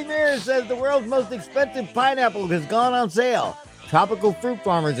Daily Mirror says the world's most expensive pineapple has gone on sale. Tropical fruit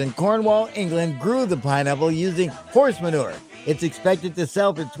farmers in Cornwall, England grew the pineapple using horse manure. It's expected to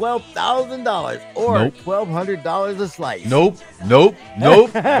sell for $12,000 or $1,200 a slice. Nope.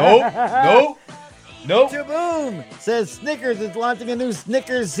 Shaboom says Snickers is launching a new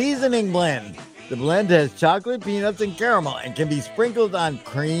Snickers seasoning blend. The blend has chocolate, peanuts, and caramel and can be sprinkled on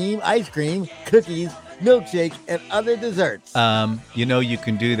cream, ice cream, cookies, milkshake, and other desserts. You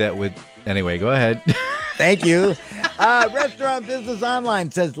can do that with. Anyway, go ahead. Thank you. Restaurant Business Online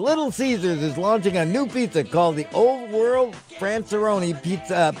says Little Caesars is launching a new pizza called the Old World Franceroni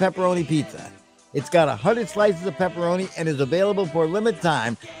Pizza, Pepperoni Pizza. It's got 100 slices of pepperoni and is available for a limited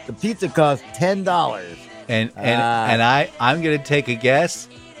time. The pizza costs $10. And I'm going to take a guess.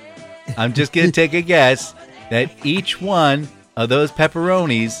 I'm just going to take a guess that each one of those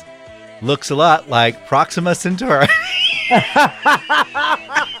pepperonis looks a lot like Proxima Centauri.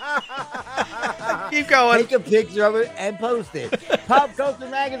 Keep going. Take a picture of it and post it. Pop Culture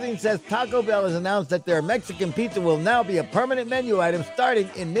Magazine says Taco Bell has announced that their Mexican pizza will now be a permanent menu item starting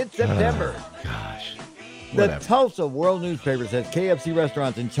in mid-September. Gosh. The Tulsa World newspaper says KFC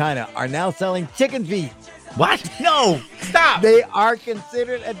restaurants in China are now selling chicken feet. What? No, stop. They are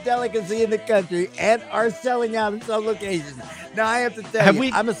considered a delicacy in the country and are selling out in some locations. Now, I have to tell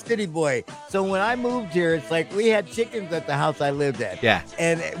you, I'm a city boy. So when I moved here, it's like we had chickens at the house I lived at. Yeah.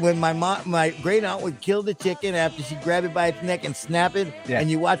 And when my great aunt would kill the chicken after she grabbed it by its neck and snap it,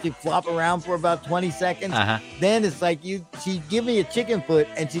 and you watch it flop around for about 20 seconds, then it's like she'd give me a chicken foot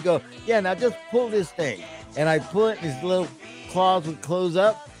and she'd go, yeah, now just pull this thing. And I pull it and his little claws would close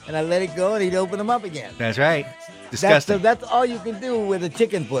up. And I let it go, and he'd open them up again. That's right. Disgusting. That's all you can do with a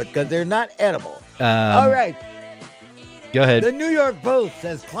chicken foot, because they're not edible. All right. Go ahead. The New York Post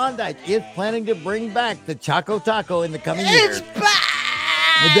says Klondike is planning to bring back the Choco Taco in the coming years. It's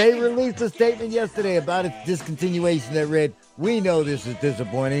back! They released a statement yesterday about its discontinuation that read, "We know this is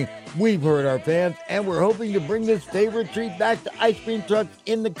disappointing. We've heard our fans, and we're hoping to bring this favorite treat back to ice cream trucks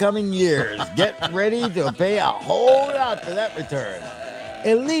in the coming years. Get ready to pay a whole lot for that return."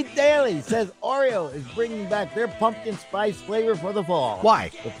 Elite Daily says Oreo is bringing back their pumpkin spice flavor for the fall.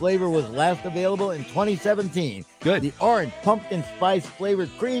 Why? The flavor was last available in 2017. Good. The orange pumpkin spice flavored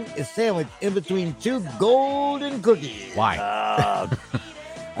cream is sandwiched in between two golden cookies. Why?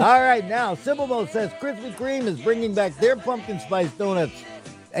 All right, now, Simple Mo says Krispy Kreme is bringing back their pumpkin spice donuts.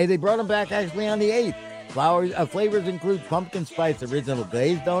 Hey, they brought them back actually on the 8th. Flavors include pumpkin spice original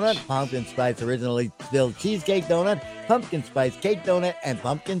glazed donut, pumpkin spice originally filled cheesecake donut, pumpkin spice cake donut, and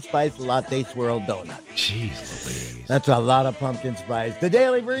pumpkin spice latte swirl donut. Jeez Louise. That's a lot of pumpkin spice. The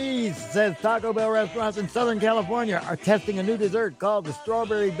Daily Breeze says Taco Bell restaurants in Southern California are testing a new dessert called the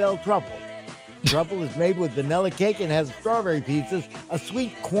Strawberry Bell Truffle. Truffle is made with vanilla cake and has strawberry pieces, a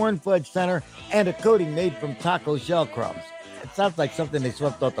sweet corn fudge center, and a coating made from taco shell crumbs. It sounds like something they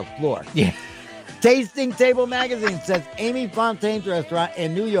swept off the floor. Yeah. Tasting Table Magazine says Amy Fontaine's restaurant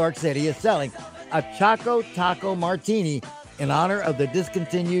in New York City is selling a Choco Taco Martini in honor of the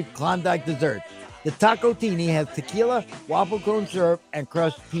discontinued Klondike dessert. The Taco-tini has tequila, waffle cone syrup, and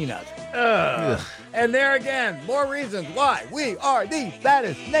crushed peanuts. And there again, more reasons why we are the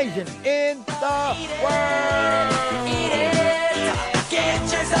baddest nation in the world. Eat it. Get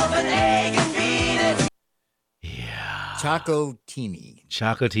yourself an egg and beat it. Choco-tini.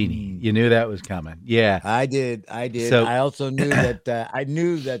 You knew that was coming. Yeah. I did. So- I also knew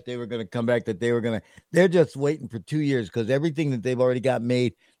that they were going to come back, they're just waiting for 2 years because everything that they've already got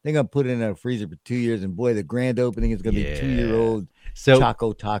made, they're going to put it in a freezer for 2 years. And boy, the grand opening is going to be 2-year-old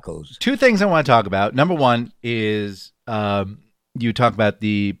Choco Tacos. Two things I want to talk about. Number one is you talk about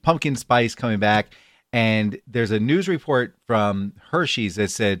the pumpkin spice coming back, and there's a news report from Hershey's that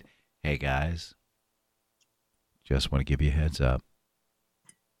said, "Hey guys, just want to give you a heads up.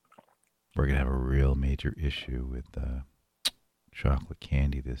 We're going to have a real major issue with chocolate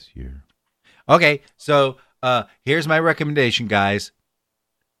candy this year." Okay, so here's my recommendation, guys.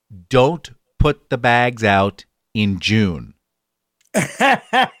 Don't put the bags out in June.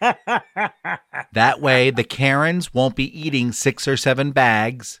 That way, the Karens won't be eating 6 or 7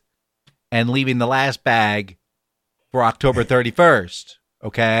 bags and leaving the last bag for October 31st.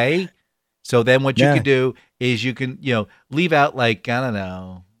 Okay? So then what you can do is you can, leave out like, I don't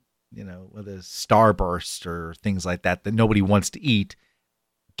know, with a Starburst or things like that nobody wants to eat.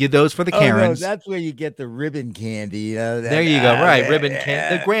 Give those for the Karens. No, that's where you get the ribbon candy. There you go. Right. Ribbon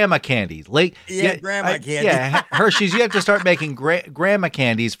candy. The grandma candies. Grandma candy. Yeah. Hershey's, you have to start making grandma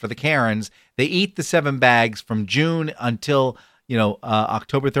candies for the Karens. They eat the 7 bags from June until,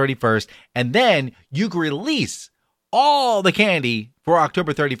 October 31st. And then you can release all the candy for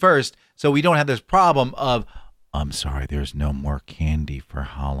October 31st. So we don't have this problem of, I'm sorry, there's no more candy for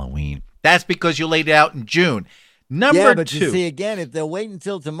Halloween. That's because you laid it out in June. Number 2. You see, again, if they'll wait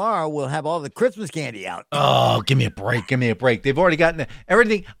until tomorrow, we'll have all the Christmas candy out. Oh, give me a break. They've already gotten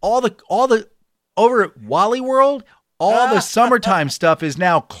everything. All the over at Wally World, all the summertime stuff is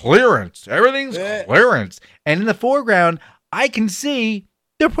now clearance. Everything's clearance. And in the foreground, I can see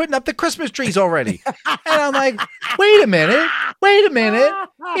they're putting up the Christmas trees already. And I'm like, wait a minute.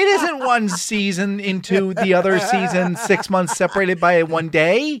 It isn't one season into the other season, 6 months separated by one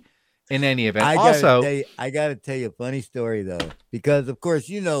day. In any event, I got to tell you a funny story, though, because, of course,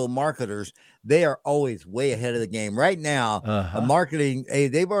 marketers, they are always way ahead of the game. Right now, marketing,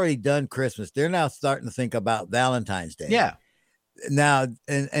 they've already done Christmas. They're now starting to think about Valentine's Day. Yeah. Now,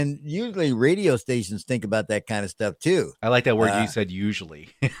 and usually radio stations think about that kind of stuff, too. I like that word you said, usually.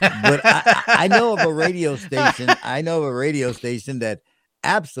 But I know of a radio station. That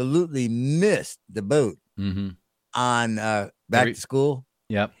absolutely missed the boat on back to school.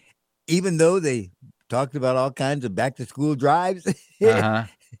 Yep. Even though they talked about all kinds of back to school drives,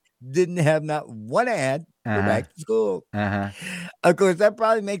 didn't have not one ad for back to school. Of course, that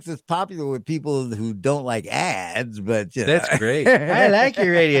probably makes us popular with people who don't like ads, but that's great. I like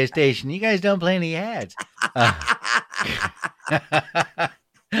your radio station. You guys don't play any ads.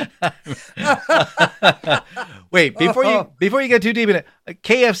 Wait, before you get too deep in it,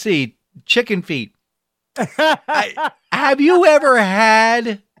 KFC chicken feet. Have you ever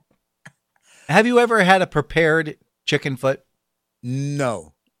had a prepared chicken foot?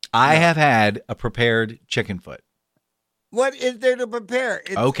 No. I have had a prepared chicken foot. What is there to prepare?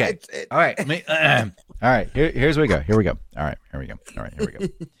 Okay. All right. All right. Here's where we go. Here we go. All right. Here we go.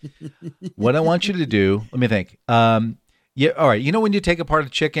 What I want you to do, let me think. Yeah. All right. You know when you take apart a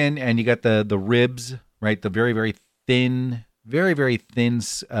chicken and you got the ribs, right? The very, very thin very, very thin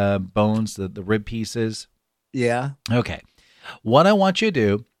bones, the rib pieces. Yeah. Okay. What I want you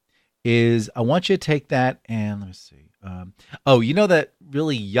to do is I want you to take that and let me see. You know that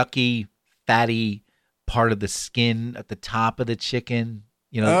really yucky, fatty part of the skin at the top of the chicken?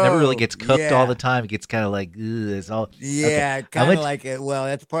 You know, it never really gets cooked all the time. It gets kind of like, it's all. Yeah, okay. kind of like it. Well,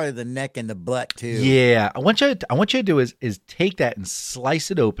 that's part of the neck and the butt too. Yeah, I want you to do is take that and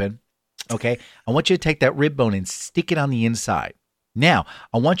slice it open. Okay, I want you to take that rib bone and stick it on the inside. Now,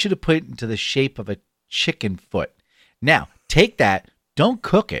 I want you to put it into the shape of a chicken foot. Now, take that. Don't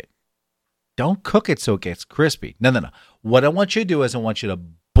cook it. Don't cook it so it gets crispy. No. What I want you to do is I want you to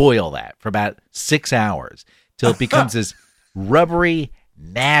boil that for about 6 hours till it becomes this rubbery,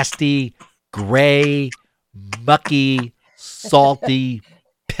 nasty, gray, mucky, salty,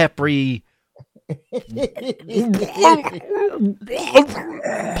 peppery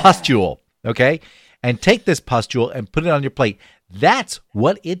pustule. Okay? And take this pustule and put it on your plate. That's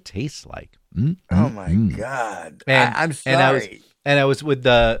what it tastes like. Oh my God! I'm sorry. I was with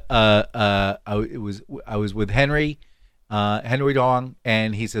I was with Henry Dong,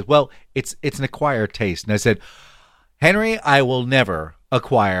 and he says, "Well, it's an acquired taste." And I said, "Henry, I will never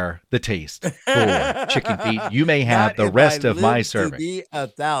acquire the taste for chicken feet. You may have the rest of my serving." Be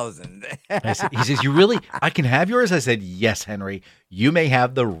 1,000. He says, "You really? I can have yours?" I said, "Yes, Henry. You may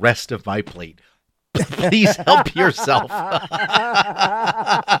have the rest of my plate. Please help yourself."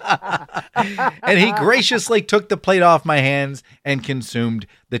 And he graciously took the plate off my hands and consumed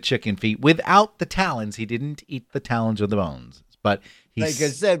the chicken feet without the talons. He didn't eat the talons or the bones, but like I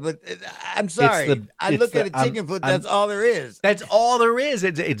said. But I'm sorry. I look at a chicken foot. That's all there is. That's all there is.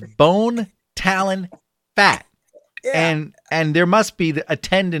 It's bone, talon, fat. Yeah. And there must be a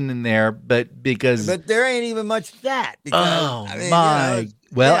tendon in there, but there ain't even much fat. Because,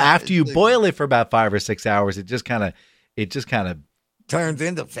 after you boil it for about 5 or 6 hours, it just kind of turns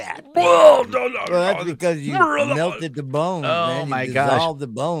into fat. Well, that's because you melted the bones. Oh man. My you gosh! Dissolved the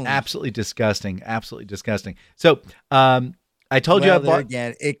bones. Absolutely disgusting. So, I told you I bought.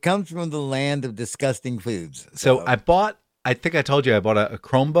 Again, it comes from the land of disgusting foods. So I bought. I think I told you I bought a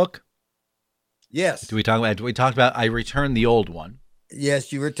Chromebook. Yes. We talked about I returned the old one.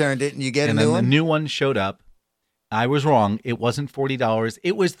 Yes, you returned it and you get a new one. And the new one showed up. I was wrong. It wasn't $40.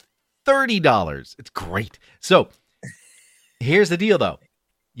 It was $30. It's great. So here's the deal, though.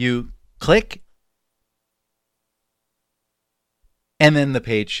 You click, and then the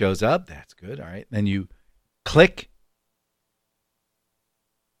page shows up. That's good. All right. Then you click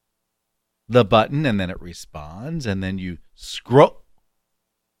the button, and then it responds, and then you scroll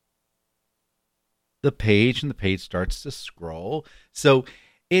the page, and the page starts to scroll. So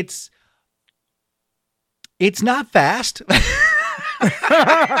it's not fast. But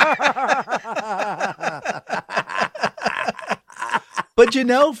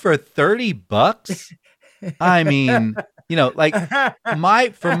for $30, I mean, like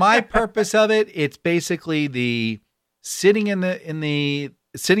for my purpose of it, it's basically the sitting in the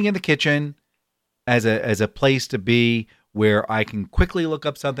kitchen as a place to be where I can quickly look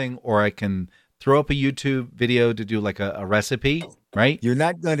up something, or I can throw up a YouTube video to do like a recipe, right? You're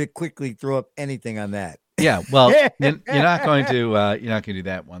not going to quickly throw up anything on that. Yeah, well, you're not going to do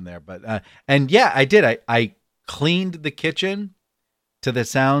that one there, but I did. I cleaned the kitchen to the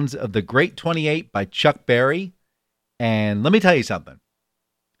sounds of The Great 28 by Chuck Berry, and let me tell you something.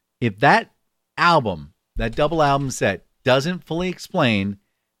 If that double album set doesn't fully explain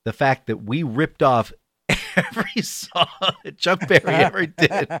the fact that we ripped off every song that Chuck Berry ever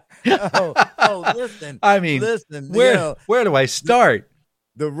did. Listen. I mean, where do I start?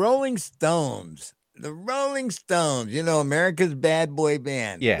 The Rolling Stones, America's bad boy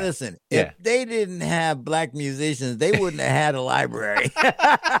band. Yeah. Listen, if they didn't have black musicians, they wouldn't have had a library.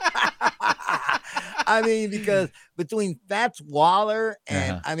 I mean, because between Fats Waller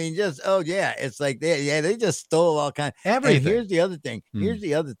and it's like they just stole all kinds. Everything. And here's the other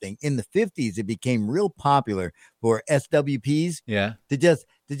thing. In the 50s, it became real popular for SWPs. Yeah. To just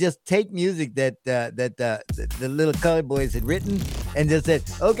take music that the little colored boys had written and just said,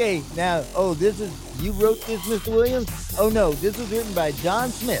 okay, now, you wrote this, Mr. Williams? Oh no, this was written by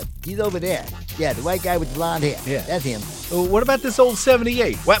John Smith. He's over there. Yeah, the white guy with blonde hair. Yeah, that's him. Oh, what about this old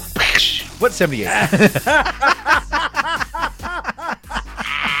 78? What 78?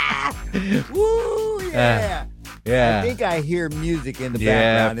 Woo, yeah. Yeah. I think I hear music in the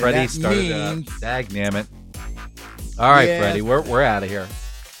Yeah, background. Freddie started up. Dagnammit. All right, Freddie, we're out of here.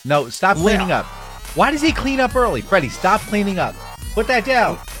 No, stop cleaning up. Why does he clean up early? Freddie, stop cleaning up. Put that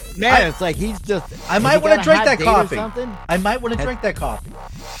down. Man, it's like he's just... I might want to drink that coffee. I might want to drink that coffee.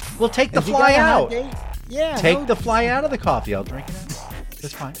 We'll take the fly out. Yeah. Take the fly out of the coffee. I'll drink it out.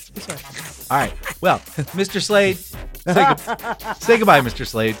 That's fine. That's fine. All right. Well, Mr. Slade, say goodbye, Mr.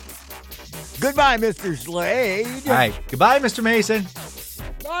 Slade. Goodbye, Mr. Slade. All right. Goodbye, Mr. Mason.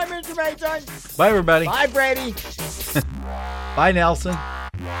 Bye, Mr. Mayson. Bye, everybody. Bye, Brady. Bye, Nelson.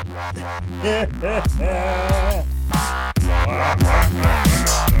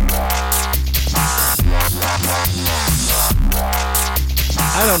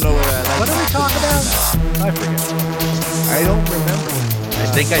 I don't know what I like. What did we talk about? I forget. I don't remember. I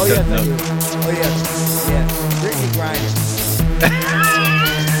think I took notes. Oh, yeah. Brittany Griner.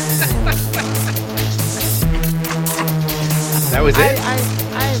 That was it? I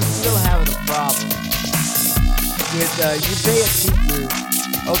am still having a problem with, you pay a teacher,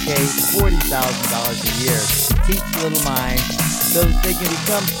 okay, $40,000 a year to teach little minds so that they can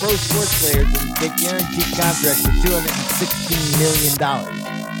become pro sports players and get guaranteed contracts for $216 million.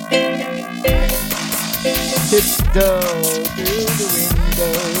 Tiptoe through the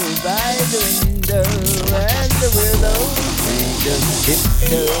window, by the window, and the willow tree just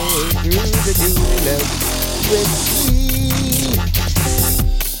tiptoe through the tulip with me.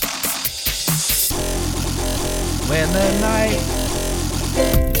 When the night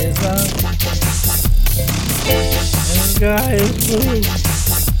is up and the sky is blue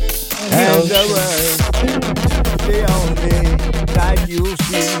and the world, the only that you'll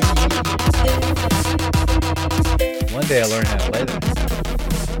see. One day I'll learn how to play that.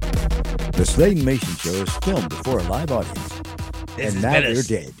 The Slade and Mayson Show is filmed before a live audience. And now they're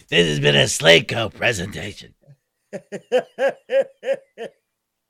dead. This has been a Slade Co. presentation.